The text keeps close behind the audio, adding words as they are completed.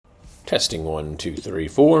Testing 1, 2, 3,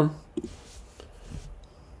 4.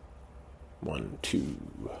 1, 2.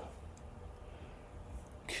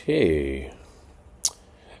 Okay.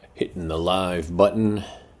 Hitting the live button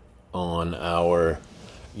on our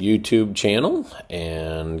YouTube channel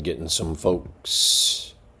and getting some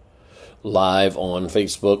folks live on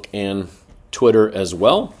Facebook and Twitter as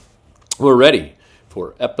well. We're ready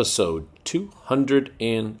for episode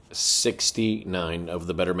 269 of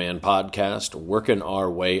the Better Man Podcast, working our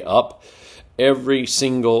way up. Every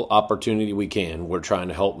single opportunity we can, we're trying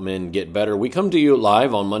to help men get better. We come to you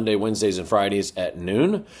live on Monday, Wednesdays, and Fridays at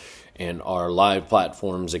noon. And our live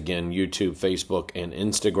platforms, again, YouTube, Facebook, and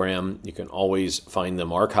Instagram. You can always find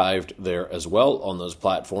them archived there as well on those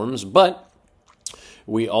platforms. But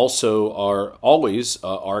we also are always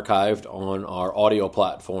archived on our audio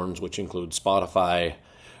platforms, which include Spotify,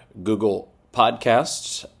 Google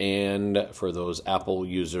Podcasts, and for those Apple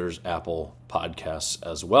users, Apple Podcasts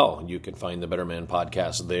as well. You can find the Better Man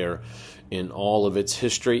Podcast there in all of its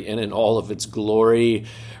history and in all of its glory.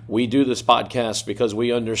 We do this podcast because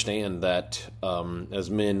we understand that as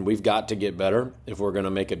men, we've got to get better if we're going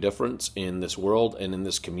to make a difference in this world and in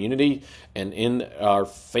this community and in our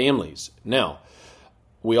families. Now,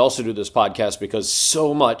 we also do this podcast because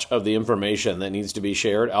so much of the information that needs to be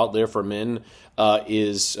shared out there for men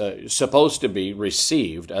is supposed to be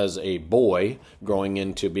received as a boy growing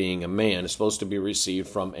into being a man. It's supposed to be received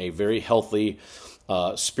from a very healthy,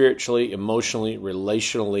 spiritually, emotionally,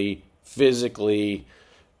 relationally, physically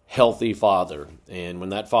healthy father. And when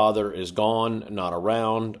that father is gone, not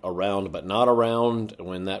around, around but not around,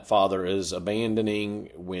 when that father is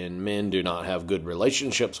abandoning, when men do not have good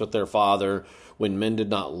relationships with their father, when men did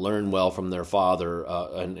not learn well from their father,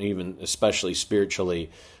 and even especially spiritually,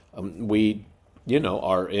 we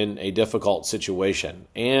are in a difficult situation.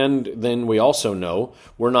 And then we also know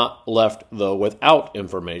we're not left, though, without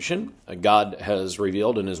information. God has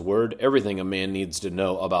revealed in His Word everything a man needs to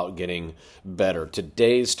know about getting better.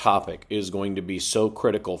 Today's topic is going to be so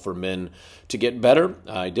critical for men to get better.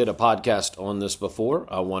 I did a podcast on this before.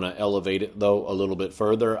 I want to elevate it, though, a little bit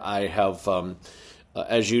further. I have,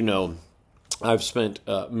 as you know, I've spent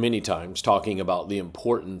many times talking about the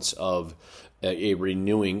importance of a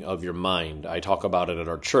renewing of your mind. I talk about it at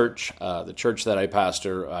our church, the church that I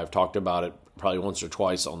pastor. I've talked about it probably once or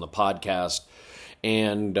twice on the podcast.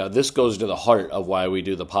 And this goes to the heart of why we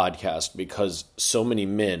do the podcast, because so many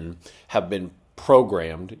men have been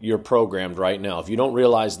programmed. You're programmed right now. If you don't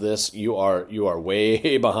realize this, you are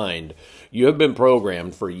way behind. You have been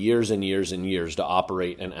programmed for years and years and years to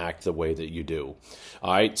operate and act the way that you do.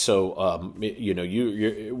 All right, so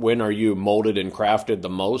when are you molded and crafted the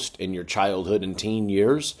most? In your childhood and teen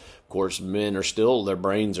years. Of course, men are still, their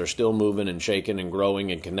brains are still moving and shaking and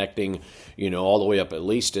growing and connecting, all the way up at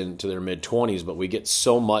least into their mid-20s. But we get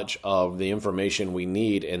so much of the information we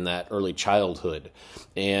need in that early childhood.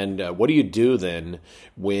 And what do you do then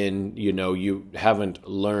when you haven't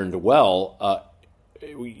learned well?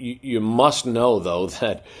 You must know, though,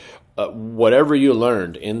 that whatever you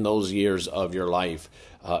learned in those years of your life,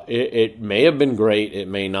 it may have been great, it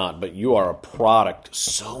may not, but you are a product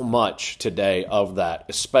so much today of that,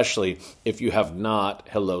 especially if you have not,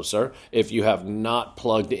 hello, sir, if you have not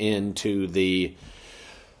plugged into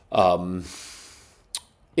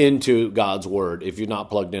into God's Word, if you're not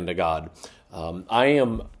plugged into God.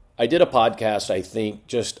 I did a podcast, I think,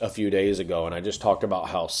 just a few days ago, and I just talked about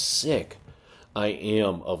how sick I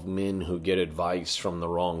am of men who get advice from the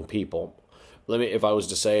wrong people. If I was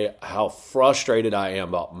to say how frustrated I am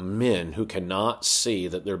about men who cannot see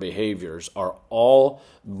that their behaviors are all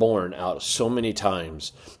born out of so many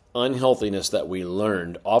times unhealthiness that we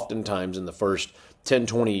learned oftentimes in the first 10,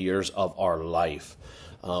 20 years of our life.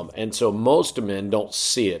 And so most men don't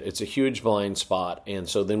see it. It's a huge blind spot. And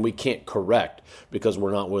so then we can't correct because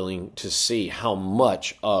we're not willing to see how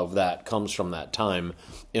much of that comes from that time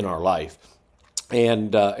in our life.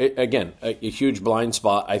 And again, a huge blind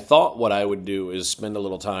spot. I thought what I would do is spend a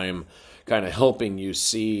little time kind of helping you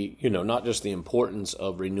see, not just the importance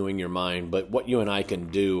of renewing your mind, but what you and I can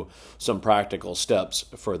do, some practical steps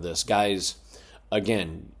for this. Guys,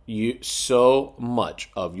 again, so much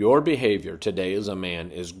of your behavior today as a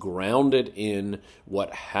man is grounded in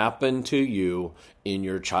what happened to you in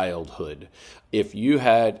your childhood. If you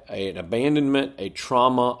had an abandonment, a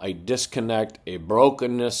trauma, a disconnect, a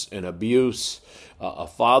brokenness, an abuse, a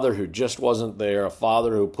father who just wasn't there, a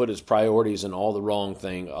father who put his priorities in all the wrong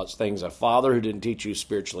things, a father who didn't teach you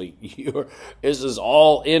spiritually, this is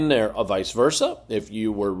all in there, or vice versa. If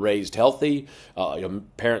you were raised healthy, your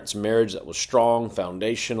parents' marriage that was strong,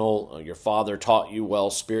 foundational, foundational. Your father taught you well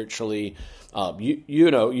spiritually.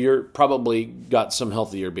 You're probably got some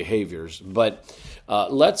healthier behaviors. But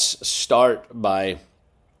let's start by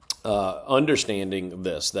understanding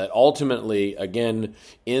this, that ultimately, again,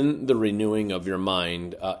 in the renewing of your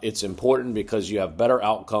mind, it's important because you have better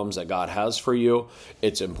outcomes that God has for you.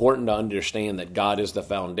 It's important to understand that God is the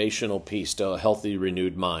foundational piece to a healthy,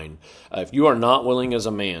 renewed mind. If you are not willing as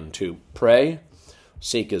a man to pray,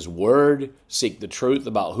 seek His Word, seek the truth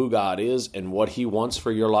about who God is and what He wants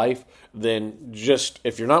for your life, then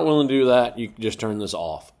if you're not willing to do that, you can just turn this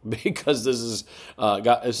off, because this is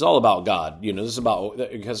God. It's all about God. This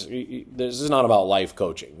is not about life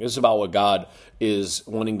coaching. This is about what God is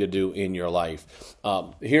wanting to do in your life.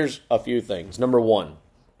 Here's a few things. Number one,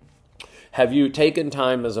 have you taken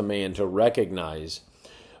time as a man to recognize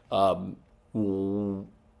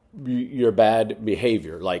your bad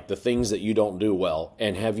behavior, like the things that you don't do well?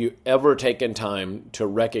 And have you ever taken time to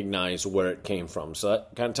recognize where it came from? So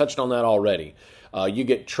I kind of touched on that already. You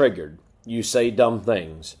get triggered. You say dumb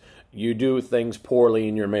things. You do things poorly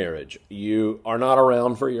in your marriage. You are not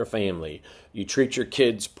around for your family. You treat your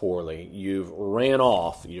kids poorly. You've ran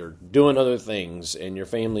off. You're doing other things, and your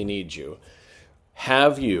family needs you.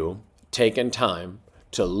 Have you taken time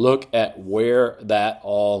to look at where that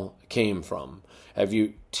all came from? Have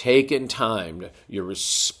you taken time your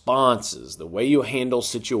responses, the way you handle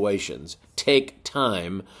situations, take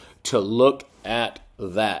time to look at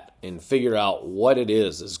that and figure out what it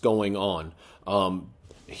is going on?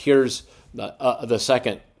 Here's the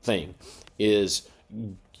second thing is,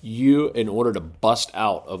 you, in order to bust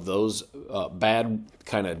out of those bad,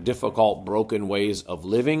 kind of difficult, broken ways of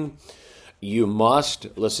living, you must,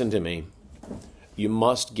 listen to me, you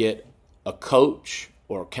must get a coach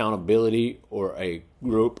or accountability or a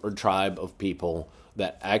group or tribe of people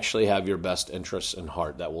that actually have your best interests in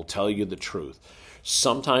heart, that will tell you the truth.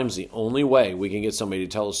 Sometimes the only way we can get somebody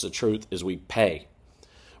to tell us the truth is we pay.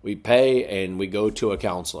 We pay and we go to a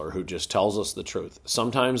counselor who just tells us the truth.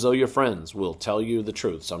 Sometimes, though, your friends will tell you the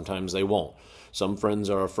truth. Sometimes they won't. Some friends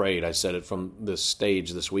are afraid. I said it from this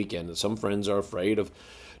stage this weekend, that some friends are afraid of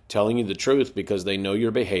telling you the truth because they know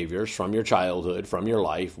your behaviors from your childhood, from your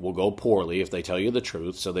life, will go poorly if they tell you the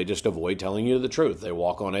truth, so they just avoid telling you the truth. They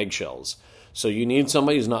walk on eggshells. So you need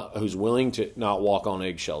somebody who's willing to not walk on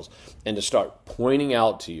eggshells and to start pointing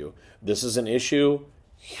out to you, this is an issue,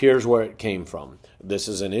 here's where it came from. This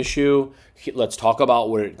is an issue, let's talk about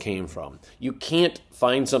where it came from. You can't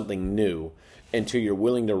find something new until you're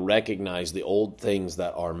willing to recognize the old things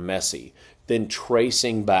that are messy, then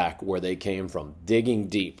tracing back where they came from, digging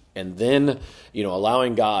deep, and then,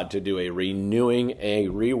 allowing God to do a renewing, a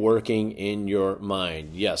reworking in your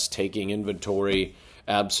mind. Yes, taking inventory,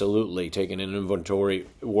 absolutely. Taking an inventory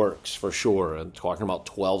works for sure. I'm talking about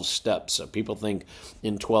 12 steps. People think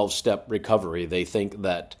in 12-step recovery, they think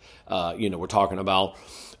that, we're talking about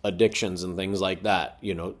addictions and things like that.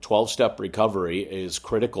 12-step recovery is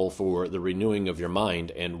critical for the renewing of your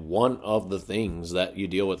mind, and one of the things that you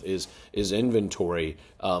deal with is inventory.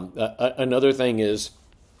 Another thing is,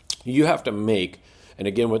 you have to make, and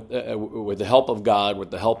again, with the help of God,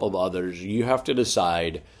 with the help of others, you have to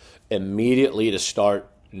decide immediately to start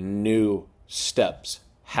new steps,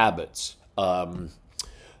 habits,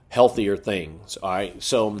 healthier things. All right,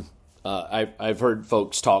 so I've heard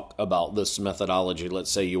folks talk about this methodology.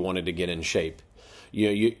 Let's say you wanted to get in shape.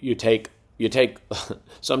 You take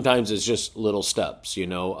sometimes it's just little steps.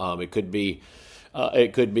 It could be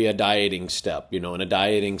a dieting step. In a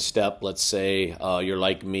dieting step, let's say you're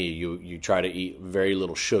like me. You try to eat very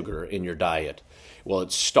little sugar in your diet. Well,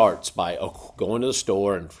 it starts by going to the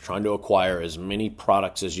store and trying to acquire as many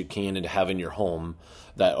products as you can and to have in your home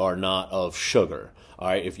that are not of sugar. All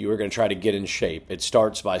right, if you were going to try to get in shape, it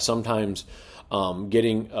starts by sometimes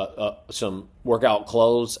getting some workout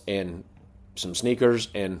clothes and some sneakers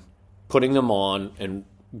and putting them on and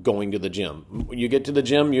going to the gym. When you get to the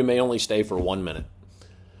gym, you may only stay for 1 minute,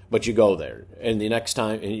 but you go there, and the next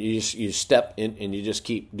time and you step in and you just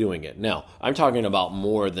keep doing it. Now, I'm talking about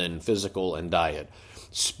more than physical and diet.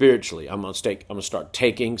 Spiritually, I'm going to start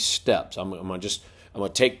taking steps. I'm going to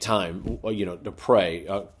take time, to pray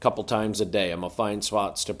a couple times a day. I'm going to find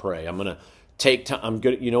spots to pray. I'm going to take time.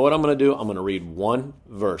 You know what I'm going to do? I'm going to read one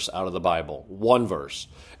verse out of the Bible, one verse,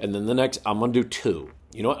 and then the next I'm going to do two.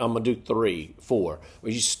 You know what? I'm going to do 3, 4.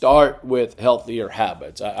 We start with healthier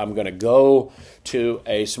habits. I'm going to go to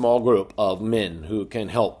a small group of men who can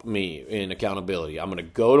help me in accountability. I'm going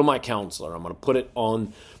to go to my counselor. I'm going to put it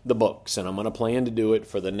on the books, and I'm going to plan to do it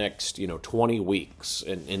for the next 20 weeks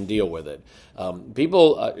and deal with it.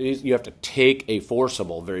 People, you have to take a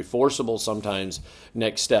very forcible sometimes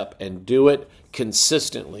next step and do it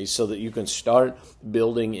consistently so that you can start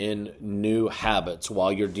building in new habits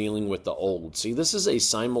while you're dealing with the old. See, this is a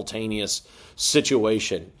simultaneous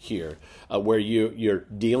situation here where you're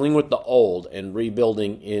dealing with the old and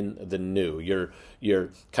rebuilding in the new.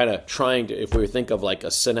 You're kind of trying to, if we think of like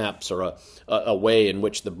a synapse or a way in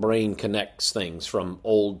which the brain connects things from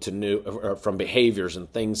old to new, or from behaviors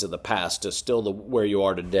and things of the past to still where you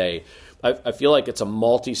are today. I feel like it's a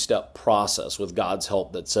multi-step process with God's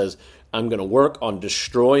help that says, I'm going to work on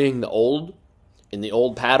destroying the old and the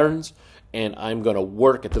old patterns, and I'm going to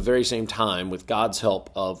work at the very same time with God's help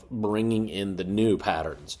of bringing in the new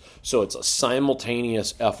patterns. So it's a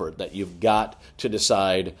simultaneous effort that you've got to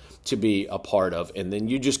decide to be a part of, and then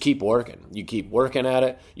you just keep working. You keep working at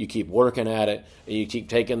it, you keep working at it, and you keep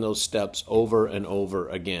taking those steps over and over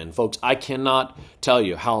again. Folks, I cannot tell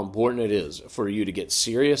you how important it is for you to get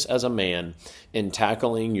serious as a man in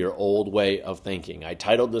tackling your old way of thinking. I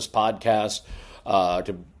titled this podcast,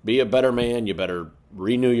 To Be a Better Man, You Better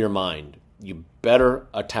Renew Your Mind. You better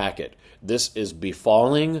attack it. This is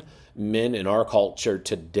befalling men in our culture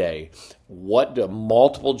today. What do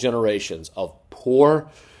multiple generations of poor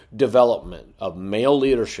development of male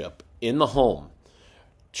leadership in the home,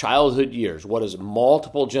 childhood years, what does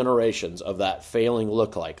multiple generations of that failing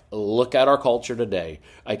look like? Look at our culture today.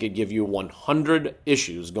 I could give you 100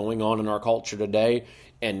 issues going on in our culture today,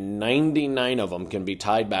 and 99 of them can be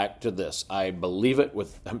tied back to this. I believe it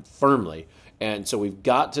firmly. And so we've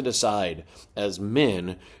got to decide as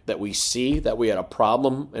men that we see that we had a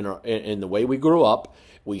problem in the way we grew up.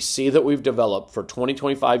 We see that we've developed for 20,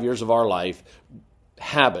 25 years of our life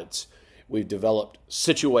habits. We've developed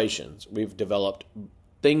situations. We've developed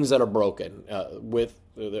things that are broken with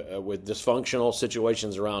dysfunctional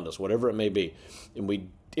situations around us, whatever it may be. And we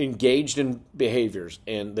engaged in behaviors,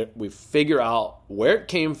 and we figure out where it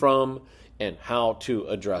came from and how to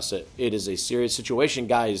address it. It is a serious situation.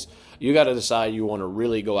 Guys, you got to decide you want to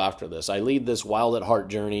really go after this. I lead this Wild at Heart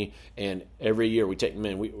journey, and every year we take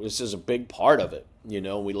men. This is a big part of it.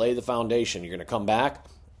 We lay the foundation. You're going to come back,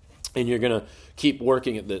 and you're going to keep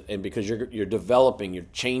working at it, and because you're developing, you're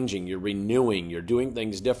changing, you're renewing, you're doing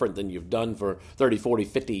things different than you've done for 30, 40,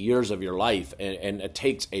 50 years of your life, and it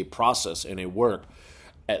takes a process and a work.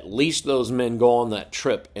 At least those men go on that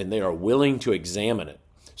trip, and they are willing to examine it.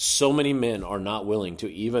 So many men are not willing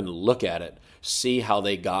to even look at it, see how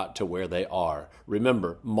they got to where they are.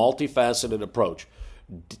 Remember, multifaceted approach,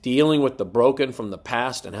 dealing with the broken from the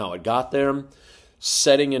past and how it got there,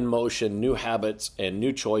 setting in motion new habits and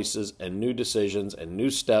new choices and new decisions and new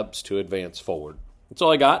steps to advance forward. That's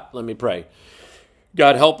all I got. Let me pray.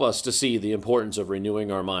 God, help us to see the importance of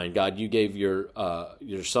renewing our mind. God, you gave your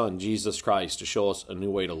Son, Jesus Christ, to show us a new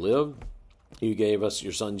way to live. You gave us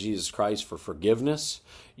your Son, Jesus Christ, for forgiveness.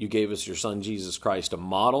 You gave us your Son, Jesus Christ, a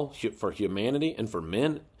model for humanity and for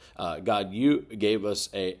men. God, you gave us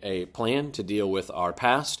a plan to deal with our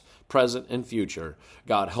past, present, and future.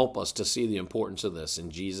 God, help us to see the importance of this.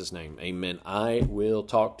 In Jesus' name, amen. I will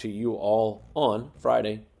talk to you all on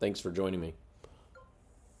Friday. Thanks for joining me.